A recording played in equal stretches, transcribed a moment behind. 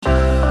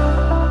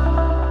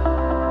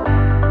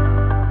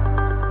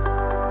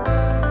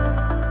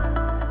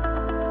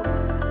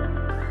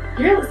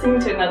You're listening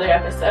to another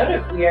episode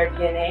of We Are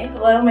BNA.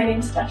 Hello, my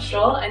name is Steph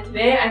Stroll, and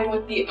today I'm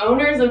with the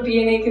owners of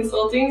BNA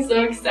Consulting.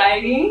 So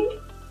exciting.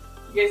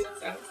 You guys don't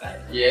sound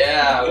excited.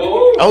 Yeah.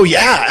 Oh,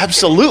 yeah,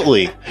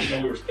 absolutely.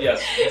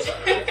 Yes.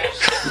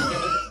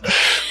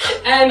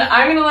 And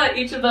I'm going to let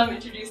each of them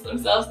introduce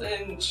themselves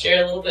and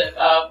share a little bit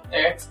about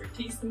their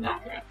expertise and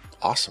background.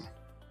 Awesome.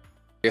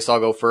 I guess I'll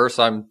go first.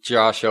 I'm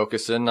Josh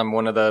Okeson. I'm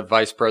one of the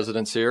vice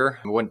presidents here.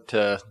 I went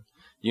to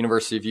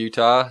University of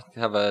Utah,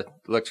 have an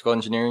electrical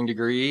engineering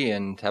degree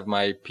and have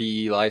my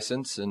PE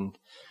license, and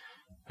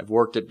I've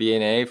worked at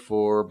BNA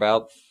for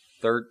about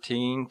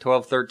 13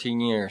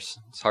 years.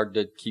 It's hard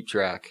to keep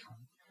track.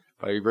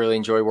 But I really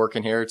enjoy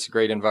working here. It's a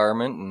great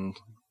environment, and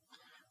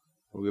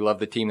we love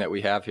the team that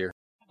we have here.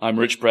 I'm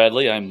Rich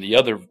Bradley. I'm the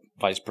other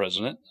vice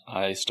president.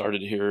 I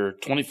started here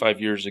 25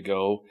 years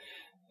ago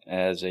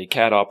as a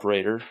CAD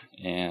operator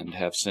and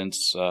have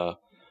since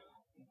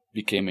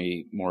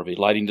became more of a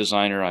lighting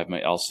designer. I have my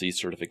LC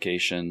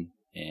certification,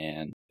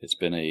 and it's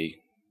been a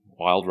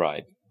wild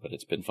ride, but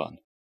it's been fun.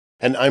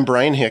 And I'm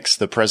Brian Hicks,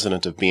 the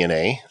president of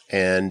BNA,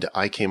 and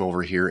I came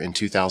over here in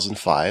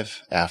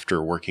 2005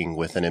 after working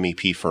with an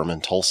MEP firm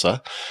in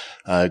Tulsa.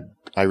 I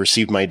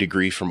received my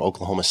degree from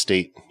Oklahoma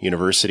State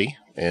University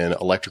in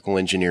electrical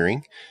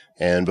engineering,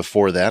 and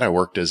before that I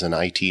worked as an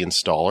IT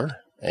installer,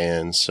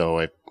 and so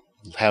I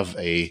have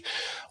a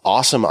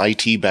awesome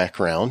IT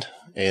background,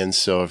 and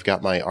so I've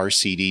got my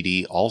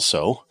RCDD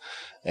also,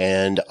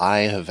 and I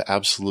have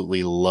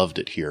absolutely loved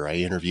it here. I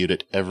interviewed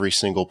at every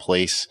single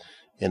place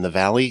in the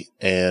Valley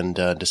and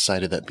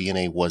decided that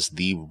BNA was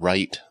the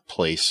right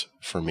place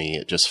for me.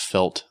 It just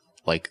felt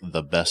like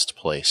the best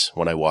place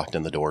when I walked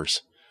in the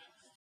doors.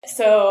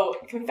 So,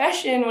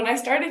 confession, when I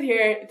started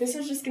here, this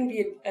was just going to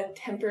be a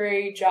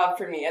temporary job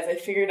for me as I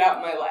figured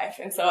out my life.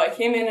 And so I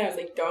came in and I was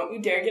like, don't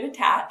you dare get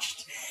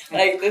attached.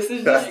 Like, this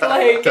is just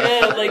like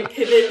a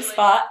pivot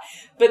spot.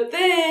 But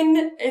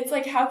then it's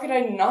like, how could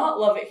I not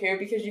love it here?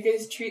 Because you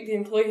guys treat the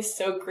employees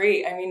so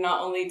great. I mean, not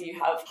only do you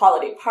have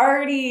holiday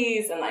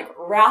parties and like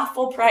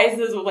raffle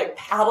prizes with like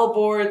paddle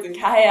boards and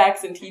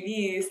kayaks and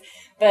TVs,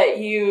 but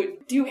you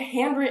do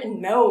handwritten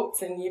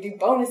notes and you do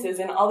bonuses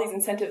and all these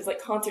incentives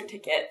like concert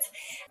tickets.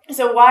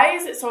 So why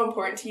is it so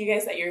important to you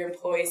guys that your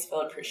employees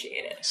feel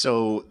appreciated?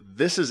 So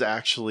this is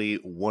actually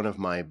one of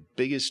my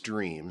biggest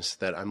dreams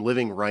that I'm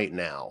living right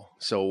now.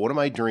 So one of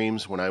my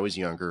dreams when I was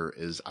younger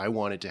is I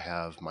wanted to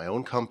have my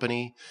own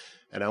company,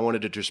 and I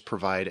wanted to just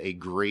provide a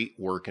great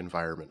work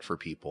environment for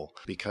people,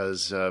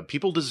 because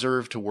people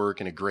deserve to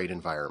work in a great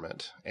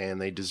environment, and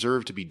they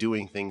deserve to be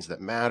doing things that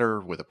matter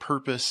with a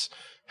purpose,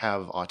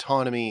 have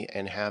autonomy,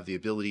 and have the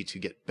ability to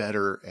get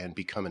better and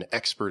become an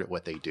expert at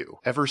what they do.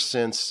 Ever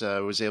since I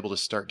was able to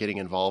start getting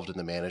involved in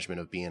the management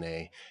of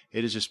BNA,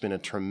 it has just been a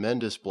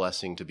tremendous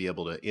blessing to be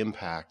able to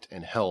impact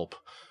and help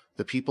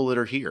the people that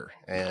are here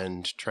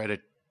and try to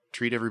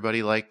treat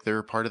everybody like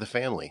they're part of the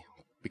family,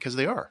 because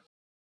they are.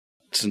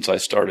 Since I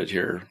started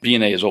here,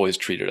 BNA has always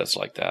treated us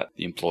like that,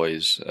 the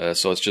employees.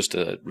 So it's just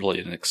really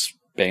an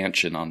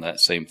expansion on that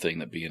same thing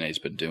that BNA has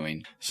been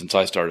doing. Since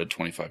I started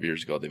 25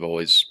 years ago, they've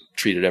always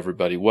treated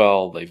everybody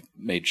well. They've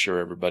made sure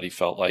everybody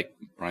felt like,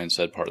 Brian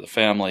said, part of the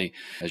family.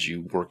 As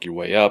you work your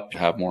way up, you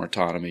have more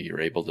autonomy.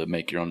 You're able to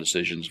make your own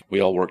decisions. We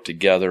all work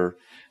together.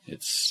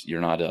 You're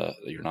not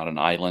an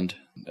island.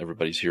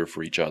 Everybody's here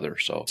for each other,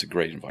 so it's a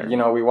great environment. You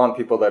know, we want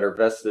people that are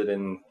vested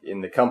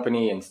in the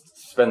company and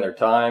spend their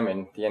time,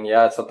 and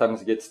yeah,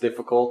 sometimes it gets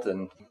difficult,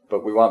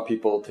 but we want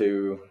people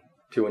to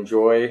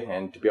enjoy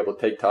and to be able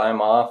to take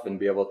time off and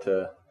be able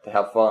to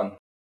have fun.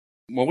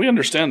 Well, we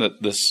understand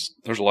that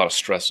there's a lot of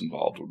stress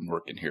involved when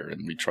working here,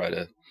 and we try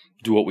to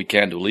do what we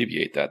can to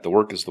alleviate that. The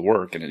work is the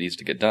work, and it needs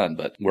to get done.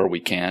 But where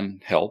we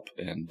can help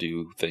and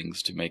do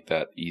things to make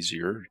that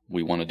easier,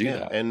 we want to do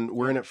that. And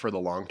we're in it for the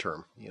long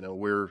term. You know,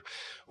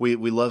 we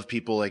love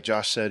people, like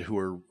Josh said, who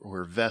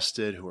are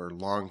vested, who are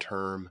long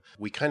term.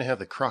 We kind of have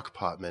the crock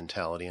pot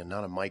mentality and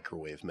not a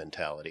microwave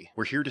mentality.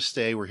 We're here to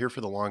stay. We're here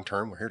for the long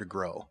term. We're here to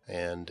grow,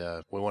 and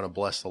we want to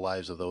bless the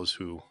lives of those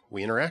who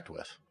we interact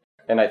with.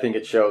 And I think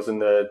it shows in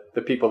the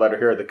people that are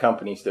here at the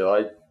company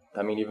still.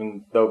 I mean,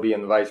 even though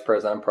being the vice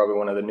president, I'm probably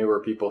one of the newer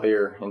people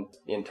here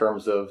in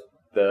terms of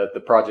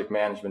the project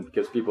management,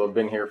 because people have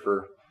been here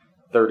for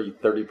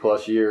 30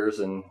 plus years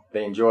and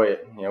they enjoy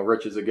it. You know,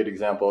 Rich is a good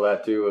example of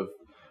that too, of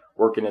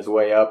working his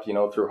way up, you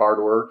know, through hard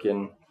work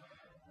and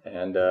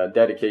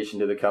dedication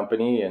to the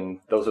company. And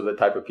those are the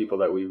type of people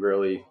that we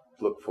really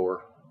look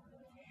for.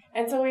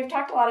 And so we've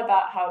talked a lot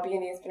about how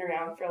BNA has been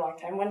around for a long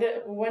time. When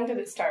did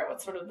it start?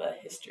 What's sort of the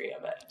history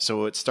of it?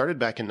 So it started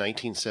back in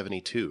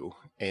 1972,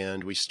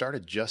 and we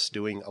started just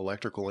doing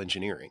electrical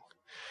engineering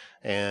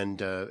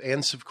and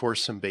of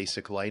course some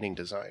basic lighting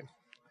design.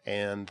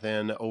 And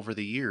then over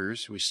the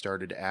years, we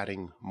started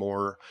adding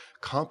more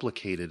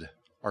complicated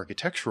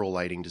architectural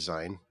lighting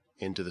design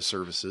into the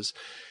services.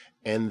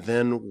 And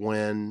then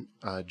when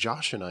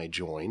Josh and I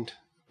joined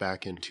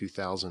back in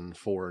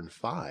 2004 and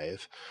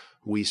 5,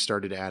 we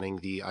started adding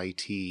the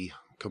IT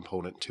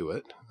component to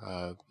it,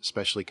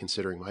 especially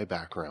considering my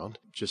background.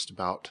 Just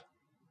about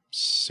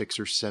 6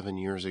 or 7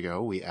 years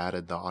ago, we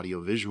added the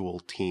audiovisual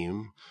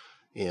team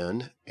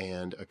in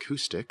and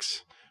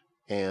acoustics.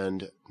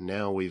 And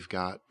now we've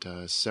got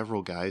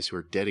several guys who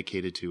are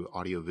dedicated to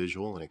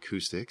audiovisual and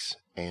acoustics.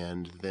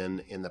 And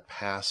then in the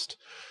past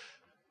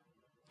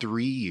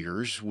 3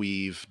 years,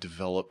 we've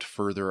developed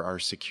further our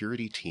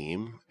security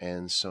team.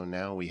 And so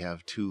now we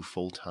have 2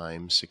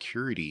 full-time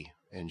security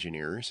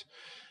engineers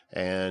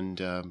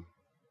and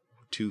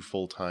 2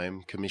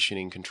 full-time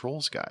commissioning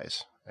controls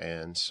guys.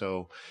 And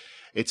so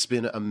it's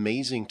been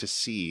amazing to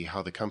see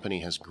how the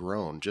company has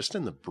grown just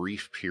in the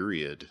brief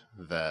period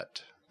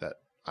that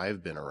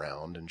I've been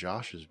around and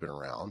Josh has been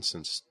around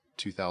since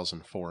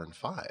 2004 and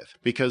 5.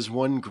 Because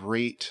one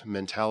great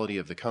mentality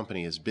of the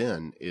company has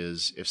been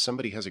is if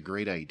somebody has a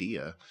great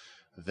idea,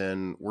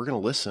 then we're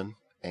going to listen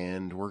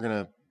and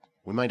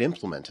we might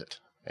implement it.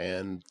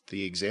 And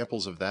the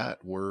examples of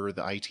that were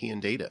the IT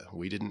and data.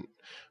 We didn't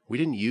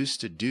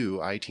used to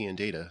do IT and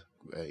data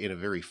in a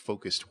very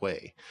focused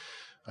way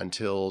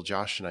until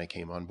Josh and I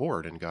came on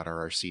board and got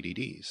our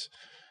CDDs.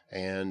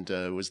 And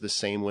it was the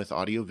same with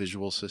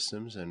audiovisual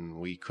systems, and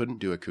we couldn't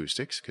do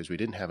acoustics because we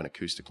didn't have an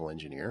acoustical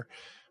engineer.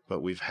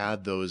 But we've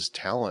had those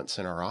talents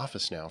in our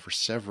office now for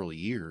several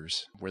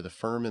years. We're the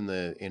firm in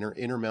the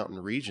Intermountain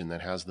region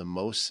that has the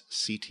most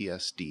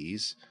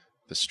CTSDs,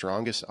 the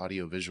strongest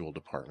audiovisual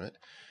department,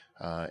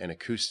 and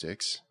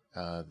acoustics,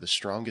 the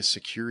strongest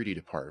security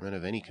department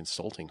of any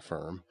consulting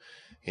firm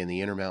in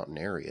the Intermountain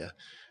area.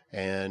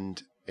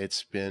 And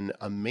it's been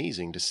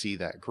amazing to see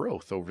that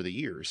growth over the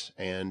years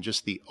and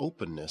just the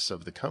openness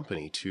of the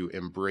company to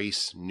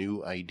embrace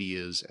new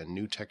ideas and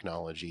new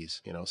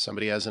technologies. You know,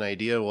 somebody has an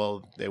idea,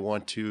 well, they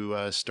want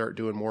to start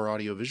doing more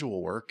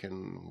audiovisual work,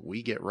 and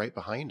we get right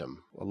behind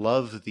them. I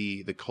love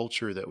the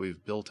culture that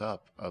we've built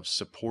up of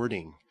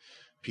supporting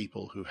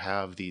people who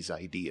have these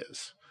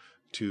ideas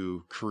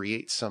to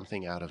create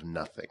something out of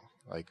nothing.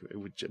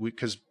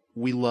 Because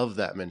we love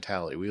that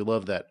mentality. We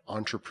love that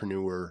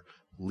entrepreneur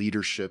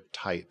leadership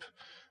type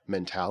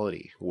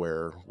mentality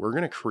where we're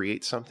going to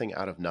create something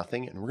out of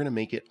nothing and we're going to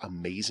make it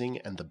amazing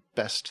and the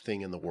best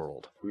thing in the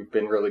world. We've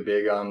been really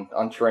big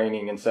on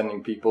training and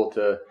sending people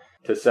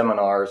to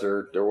seminars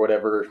or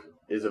whatever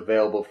is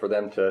available for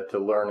them to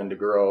learn and to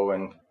grow.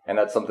 And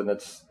that's something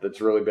that's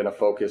really been a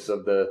focus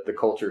of the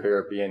culture here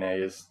at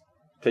BNA, is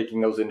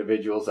taking those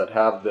individuals that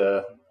have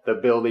the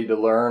ability to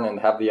learn and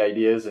have the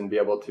ideas and be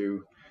able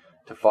to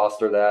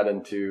foster that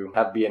and to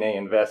have BNA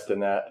invest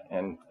in that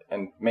and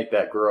make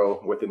that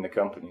grow within the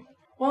company.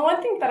 Well,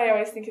 one thing that I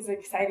always think is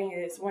exciting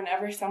is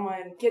whenever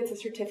someone gets a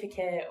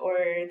certificate or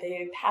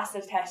they pass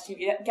a test,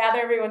 you gather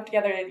everyone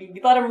together, you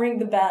let them ring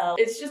the bell.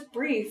 It's just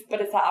brief, but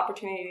it's that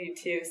opportunity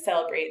to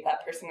celebrate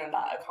that person and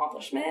that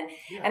accomplishment.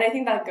 Yeah. And I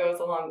think that goes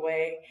a long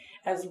way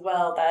as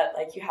well, that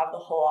like you have the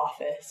whole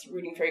office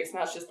rooting for you. It's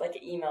not just like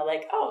an email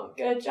like, oh,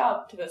 good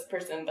job to this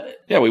person.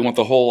 Yeah, we want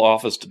the whole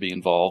office to be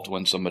involved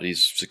when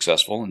somebody's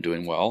successful and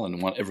doing well,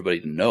 and want everybody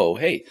to know,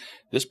 hey,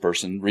 this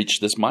person reached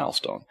this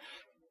milestone.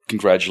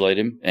 Congratulate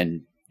him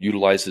and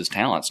utilize his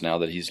talents now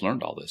that he's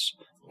learned all this,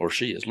 or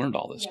she has learned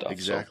all this stuff.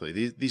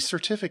 Exactly. So. These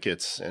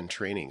certificates and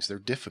trainings, they're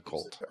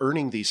difficult.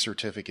 Earning these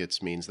certificates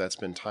means that's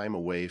been time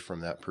away from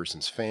that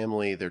person's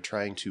family. They're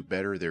trying to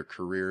better their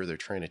career. They're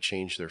trying to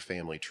change their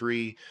family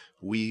tree.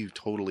 We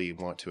totally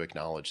want to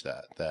acknowledge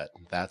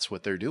that's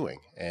what they're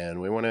doing.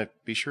 And we want to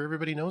be sure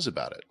everybody knows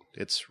about it.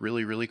 It's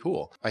really, really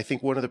cool. I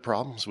think one of the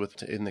problems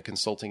in the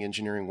consulting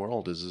engineering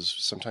world is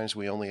sometimes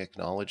we only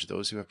acknowledge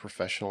those who have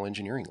professional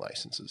engineering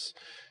licenses.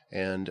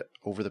 And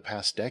over the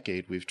past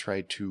decade, we've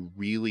tried to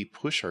really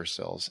push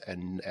ourselves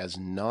and as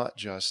not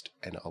just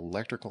an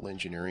electrical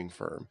engineering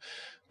firm,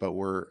 but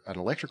we're an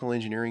electrical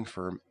engineering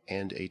firm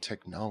and a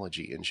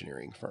technology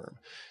engineering firm.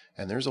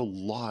 And there's a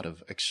lot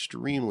of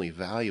extremely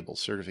valuable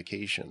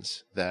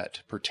certifications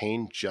that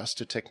pertain just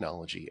to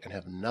technology and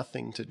have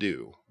nothing to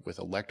do with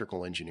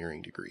electrical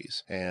engineering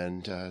degrees.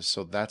 And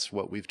so that's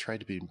what we've tried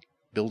to be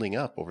building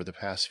up over the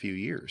past few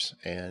years.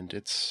 And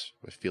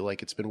I feel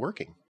like it's been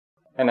working.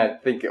 And I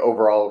think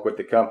overall with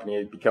the company,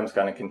 it becomes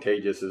kind of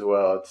contagious as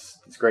well.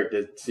 It's great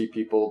to see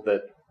people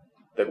that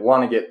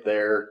want to get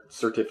their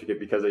certificate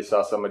because they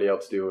saw somebody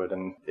else do it,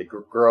 and it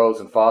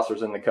grows and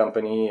fosters in the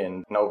company,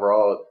 and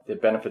overall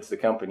it benefits the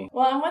company.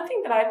 Well, and one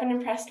thing that I've been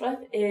impressed with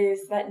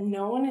is that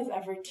no one is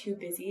ever too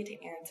busy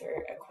to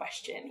answer a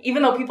question,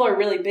 even though people are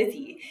really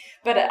busy.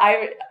 But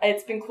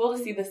it's been cool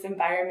to see this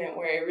environment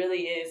where it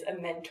really is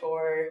a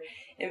mentor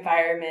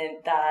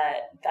environment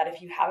that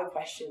if you have a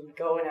question,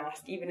 go and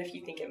ask, even if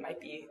you think it might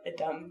be a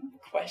dumb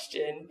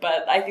question.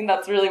 But I think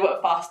that's really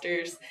what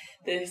fosters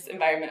this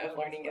environment of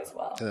learning as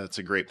well. That's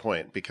a great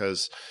point,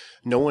 because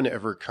no one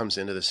ever comes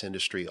into this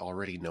industry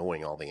already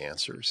knowing all the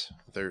answers.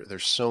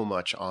 There's so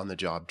much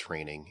on-the-job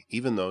training.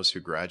 Even those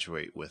who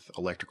graduate with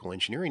electrical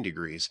engineering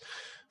degrees,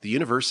 the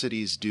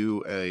universities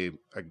do a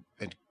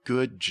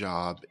good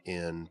job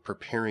in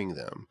preparing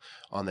them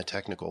on the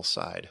technical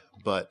side,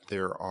 but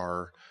there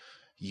are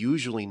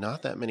usually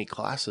not that many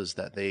classes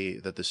that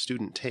the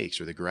student takes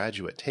or the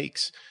graduate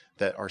takes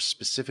that are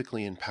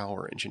specifically in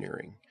power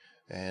engineering,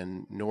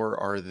 and nor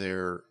are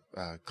there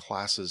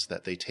classes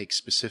that they take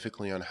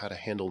specifically on how to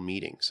handle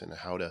meetings and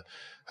how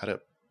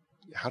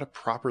to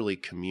properly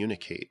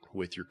communicate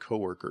with your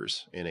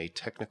coworkers in a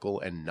technical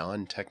and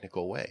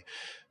non-technical way.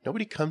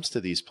 Nobody comes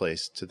to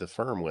the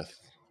firm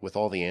with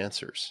all the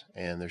answers,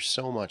 and there's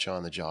so much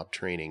on the job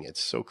training.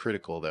 It's so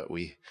critical that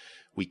we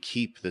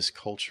keep this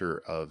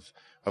culture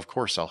of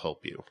course I'll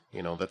help you.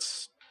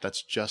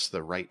 That's just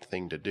the right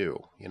thing to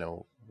do.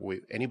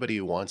 Anybody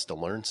who wants to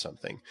learn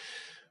something,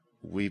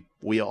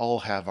 we all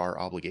have our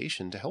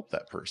obligation to help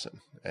that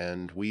person,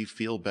 and we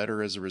feel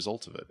better as a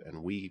result of it,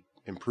 and we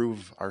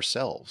improve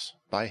ourselves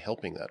by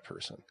helping that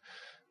person.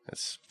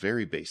 It's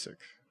very basic,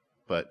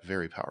 but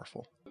very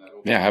powerful.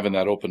 Yeah, having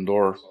that open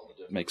door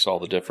makes all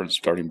the difference.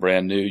 Starting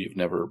brand new, you've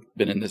never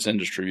been in this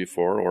industry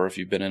before, or if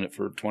you've been in it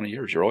for 20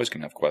 years, you're always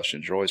going to have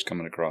questions. You're always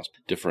coming across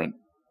different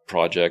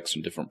projects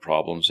and different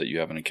problems that you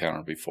haven't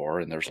encountered before,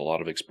 and there's a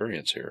lot of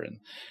experience here, and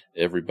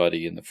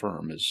everybody in the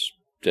firm is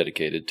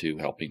dedicated to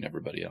helping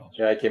everybody else.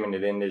 Yeah, I came into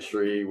the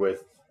industry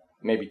with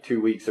maybe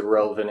 2 weeks of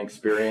relevant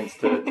experience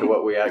to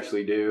what we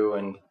actually do,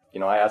 and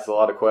I asked a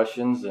lot of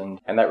questions, and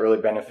that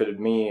really benefited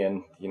me,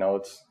 and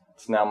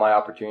it's now my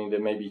opportunity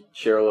to maybe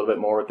share a little bit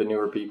more with the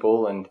newer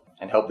people and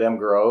help them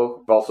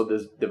grow. I've also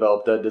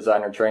developed a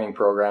designer training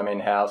program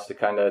in-house to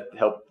kind of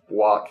help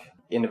walk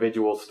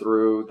individuals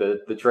through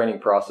the training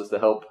process to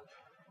help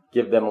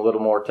give them a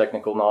little more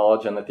technical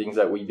knowledge on the things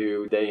that we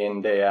do day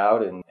in, day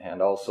out,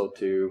 and also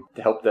to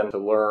help them to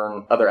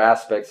learn other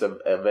aspects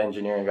of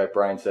engineering, like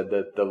Brian said,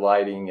 the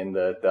lighting and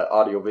the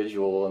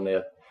audio-visual and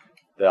the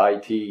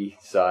IT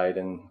side,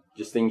 and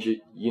just things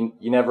you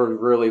never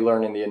really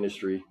learn in the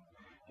industry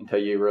until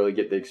you really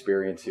get the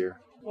experience here.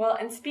 Well,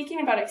 and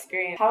speaking about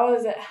experience, how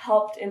has it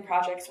helped in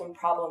projects when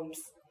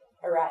problems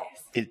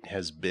arise? It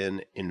has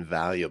been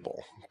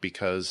invaluable,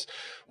 because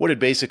what it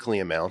basically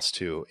amounts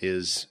to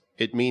is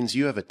it means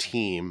you have a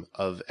team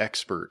of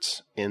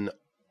experts in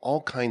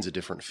all kinds of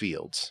different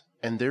fields,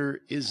 and there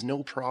is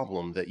no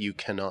problem that you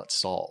cannot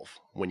solve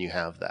when you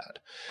have that.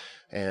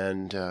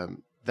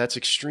 And that's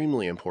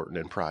extremely important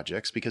in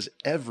projects, because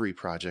every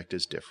project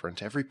is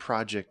different. Every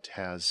project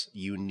has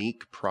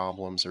unique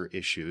problems or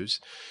issues,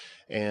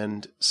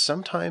 and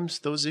sometimes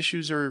those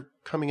issues are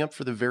coming up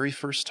for the very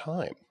first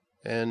time.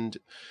 And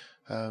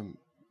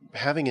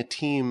having a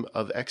team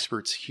of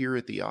experts here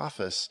at the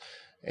office,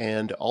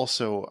 and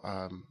also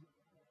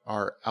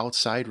our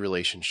outside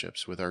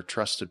relationships with our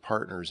trusted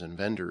partners and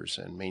vendors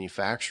and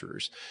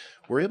manufacturers,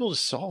 we're able to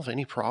solve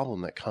any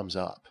problem that comes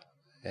up.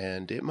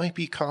 And it might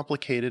be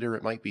complicated or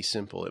it might be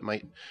simple. It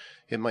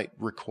might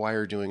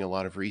require doing a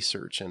lot of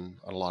research and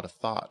a lot of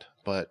thought.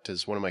 But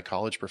as one of my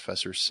college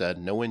professors said,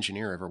 no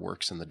engineer ever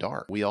works in the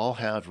dark. We all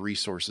have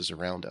resources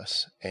around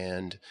us.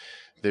 And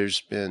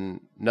there's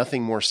been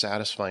nothing more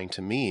satisfying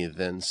to me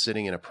than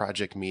sitting in a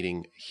project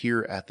meeting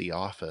here at the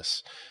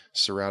office,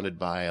 surrounded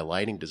by a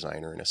lighting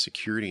designer and a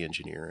security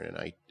engineer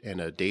and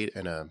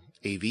a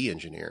AV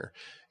engineer,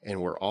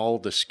 and we're all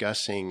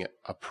discussing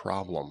a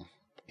problem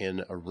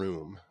in a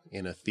room,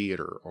 in a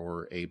theater,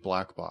 or a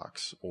black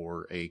box,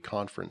 or a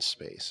conference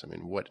space. I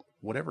mean,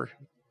 whatever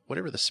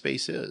the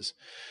space is.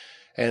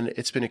 And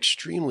it's been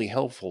extremely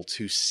helpful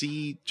to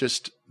see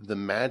just the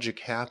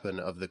magic happen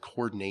of the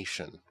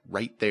coordination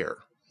right there,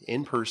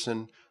 in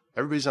person.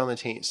 Everybody's on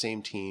the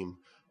same team.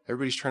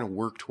 Everybody's trying to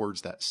work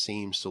towards that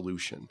same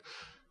solution.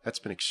 That's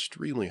been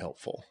extremely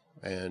helpful,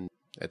 and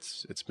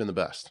it's been the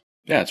best.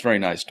 Yeah, it's very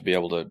nice to be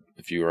able to,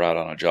 if you were out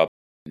on a job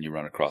and you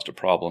run across a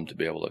problem, to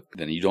be able to,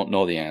 then you don't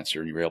know the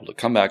answer, and you're able to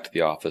come back to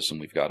the office,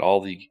 and we've got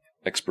all the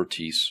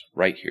expertise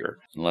right here,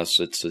 unless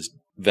it's a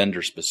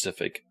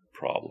vendor-specific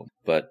problem.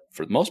 But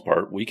for the most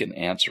part, we can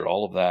answer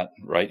all of that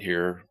right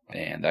here,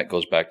 and that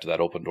goes back to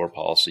that open door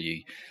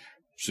policy.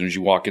 As soon as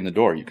you walk in the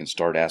door, you can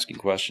start asking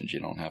questions.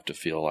 You don't have to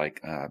feel like,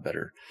 I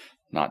better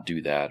not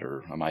do that,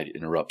 or I might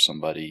interrupt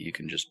somebody. You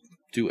can just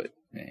do it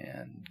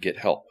and get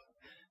help.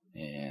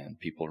 And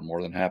people are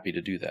more than happy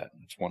to do that.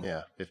 It's wonderful.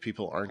 Yeah, if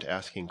people aren't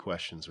asking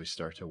questions, we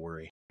start to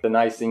worry. The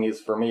nice thing is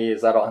for me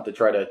is I don't have to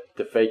try to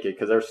fake it,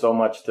 because there's so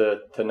much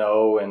to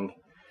know, and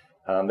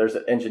there's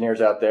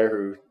engineers out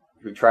there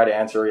who try to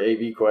answer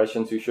AV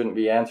questions who shouldn't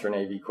be answering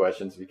AV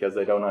questions because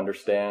they don't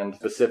understand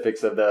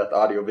specifics of the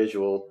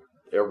audiovisual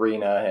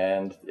arena.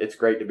 And it's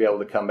great to be able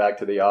to come back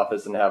to the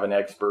office and have an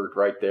expert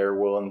right there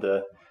willing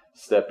to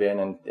step in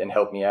and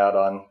help me out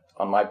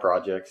on my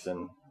projects.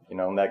 And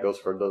and that goes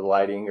for the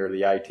lighting or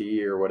the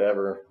IT or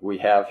whatever we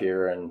have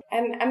here. And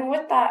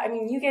with that, I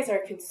mean, you guys are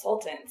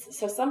consultants,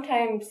 so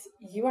sometimes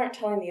you aren't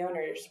telling the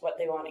owners what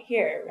they want to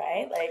hear,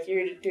 right? Like,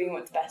 you're doing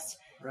what's best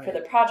for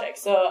the project.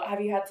 So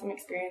have you had some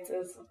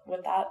experiences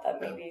with that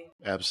maybe?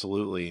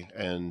 Absolutely.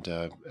 And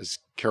as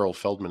Carol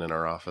Feldman in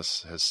our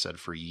office has said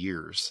for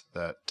years,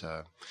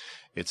 that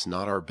it's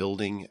not our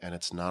building and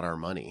it's not our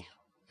money.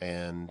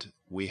 And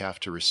we have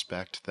to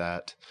respect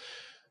that.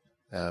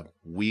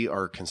 We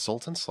are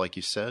consultants, like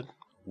you said.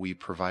 We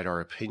provide our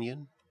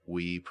opinion.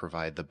 We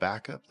provide the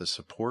backup, the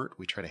support.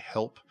 We try to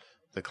help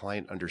the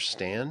client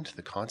understand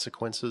the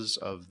consequences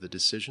of the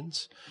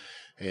decisions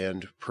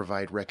and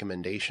provide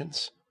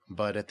recommendations.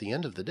 But at the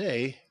end of the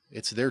day,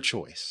 it's their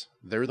choice.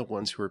 They're the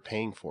ones who are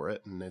paying for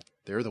it, and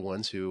they're the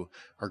ones who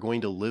are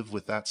going to live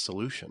with that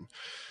solution.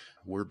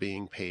 We're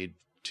being paid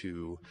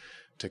to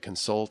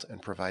consult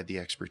and provide the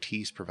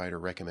expertise, provide our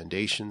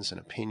recommendations and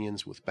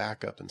opinions with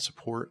backup and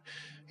support.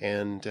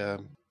 And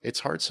it's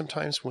hard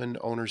sometimes when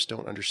owners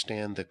don't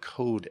understand the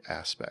code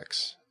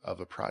aspects of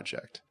a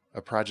project.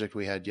 A project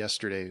we had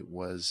yesterday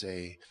was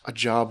a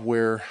job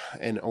where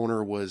an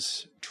owner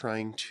was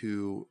trying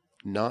to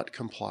not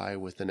comply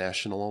with the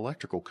National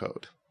Electrical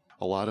Code.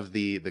 A lot of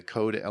the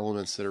code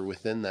elements that are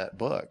within that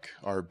book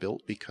are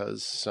built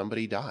because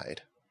somebody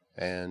died.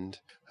 And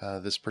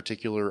this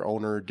particular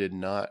owner did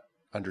not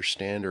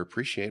understand or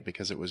appreciate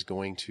because it was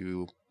going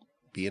to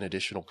be an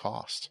additional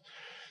cost.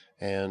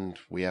 And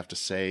we have to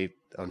say,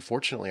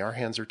 unfortunately, our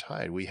hands are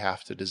tied. We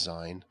have to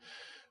design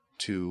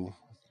to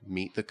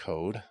meet the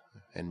code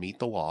and meet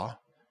the law,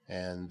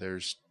 and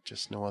there's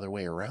just no other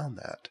way around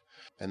that.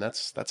 And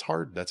that's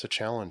hard. That's a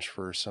challenge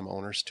for some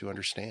owners to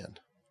understand.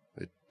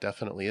 It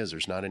definitely is.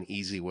 There's not an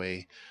easy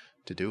way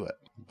to do it,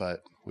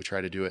 but we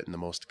try to do it in the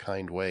most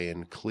kind way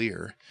and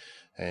clear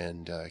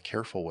and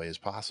careful way as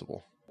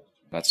possible.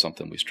 That's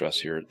something we stress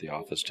here at the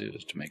office too,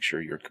 is to make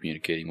sure you're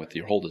communicating with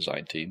your whole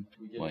design team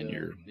when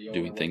you're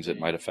doing things that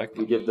might affect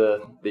them. We give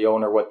the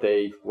owner what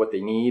they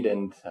need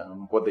and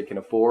what they can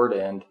afford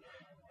and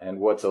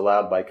what's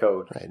allowed by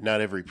code. Right. Not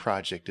every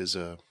project is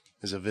a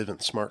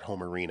Vivint Smart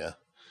Home Arena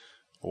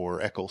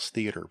or Eccles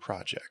Theater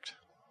project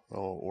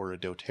or a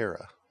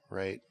doTERRA,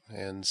 right?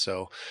 And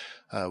so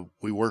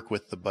we work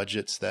with the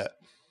budgets that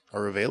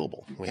are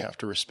available. We have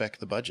to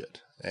respect the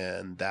budget,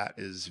 and that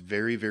is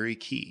very, very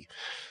key.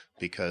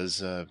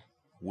 Because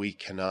we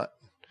cannot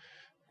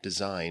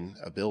design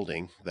a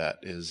building that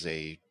is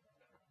a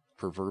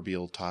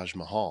proverbial Taj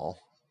Mahal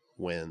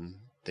when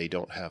they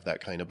don't have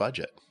that kind of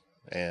budget.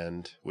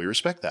 And we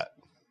respect that.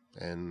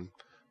 And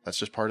that's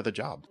just part of the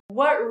job.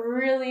 What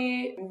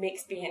really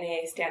makes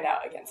BNA stand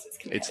out against its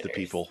competitors? It's the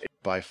people,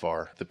 by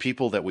far. The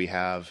people that we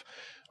have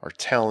are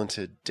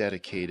talented,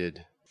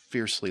 dedicated,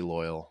 fiercely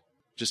loyal,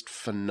 just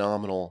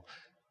phenomenal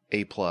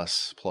A++++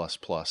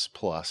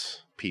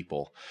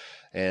 people.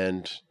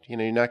 And,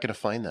 you're not going to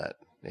find that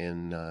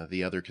in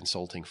the other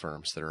consulting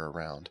firms that are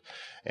around.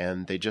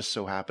 And they just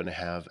so happen to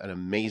have an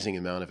amazing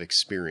amount of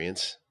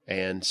experience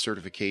and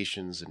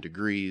certifications and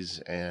degrees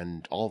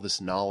and all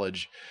this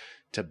knowledge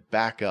to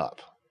back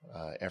up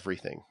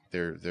everything.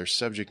 They're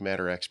subject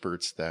matter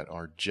experts that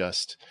are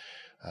just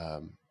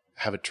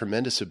have a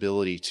tremendous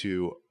ability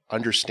to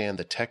understand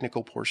the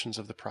technical portions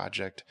of the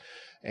project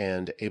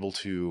and able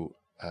to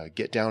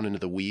get down into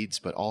the weeds,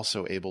 but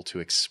also able to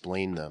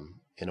explain them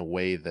in a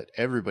way that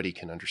everybody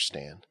can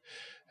understand.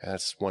 And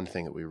that's one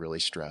thing that we really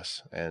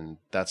stress. And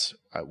that's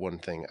one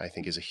thing I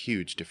think is a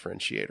huge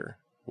differentiator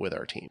with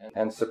our team.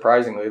 And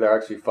surprisingly, they're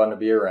actually fun to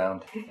be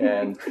around.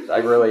 And I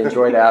really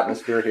enjoy the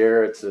atmosphere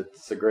here. It's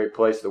a great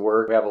place to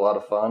work. We have a lot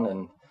of fun.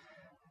 And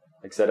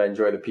like I said, I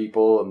enjoy the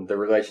people and the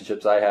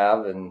relationships I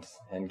have and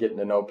getting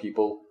to know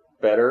people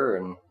better.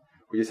 And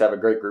we just have a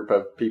great group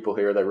of people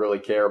here that really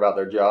care about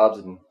their jobs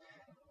and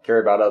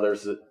care about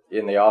others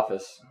in the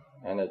office.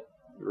 And it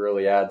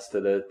really adds to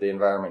the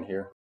environment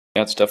here.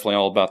 Yeah, it's definitely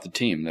all about the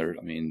team.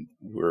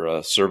 We're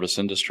a service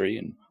industry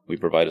and we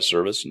provide a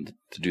service, and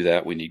to do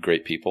that we need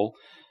great people.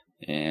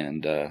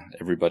 And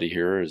everybody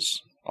here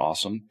is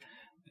awesome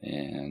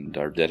and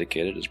are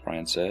dedicated, as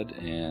Brian said,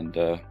 and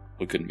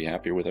we couldn't be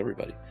happier with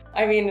everybody.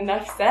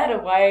 Enough said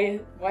of why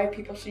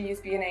people should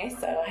use BNA,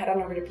 so head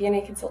on over to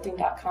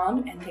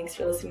bnaconsulting.com, and thanks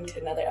for listening to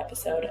another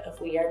episode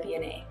of We Are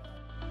BNA.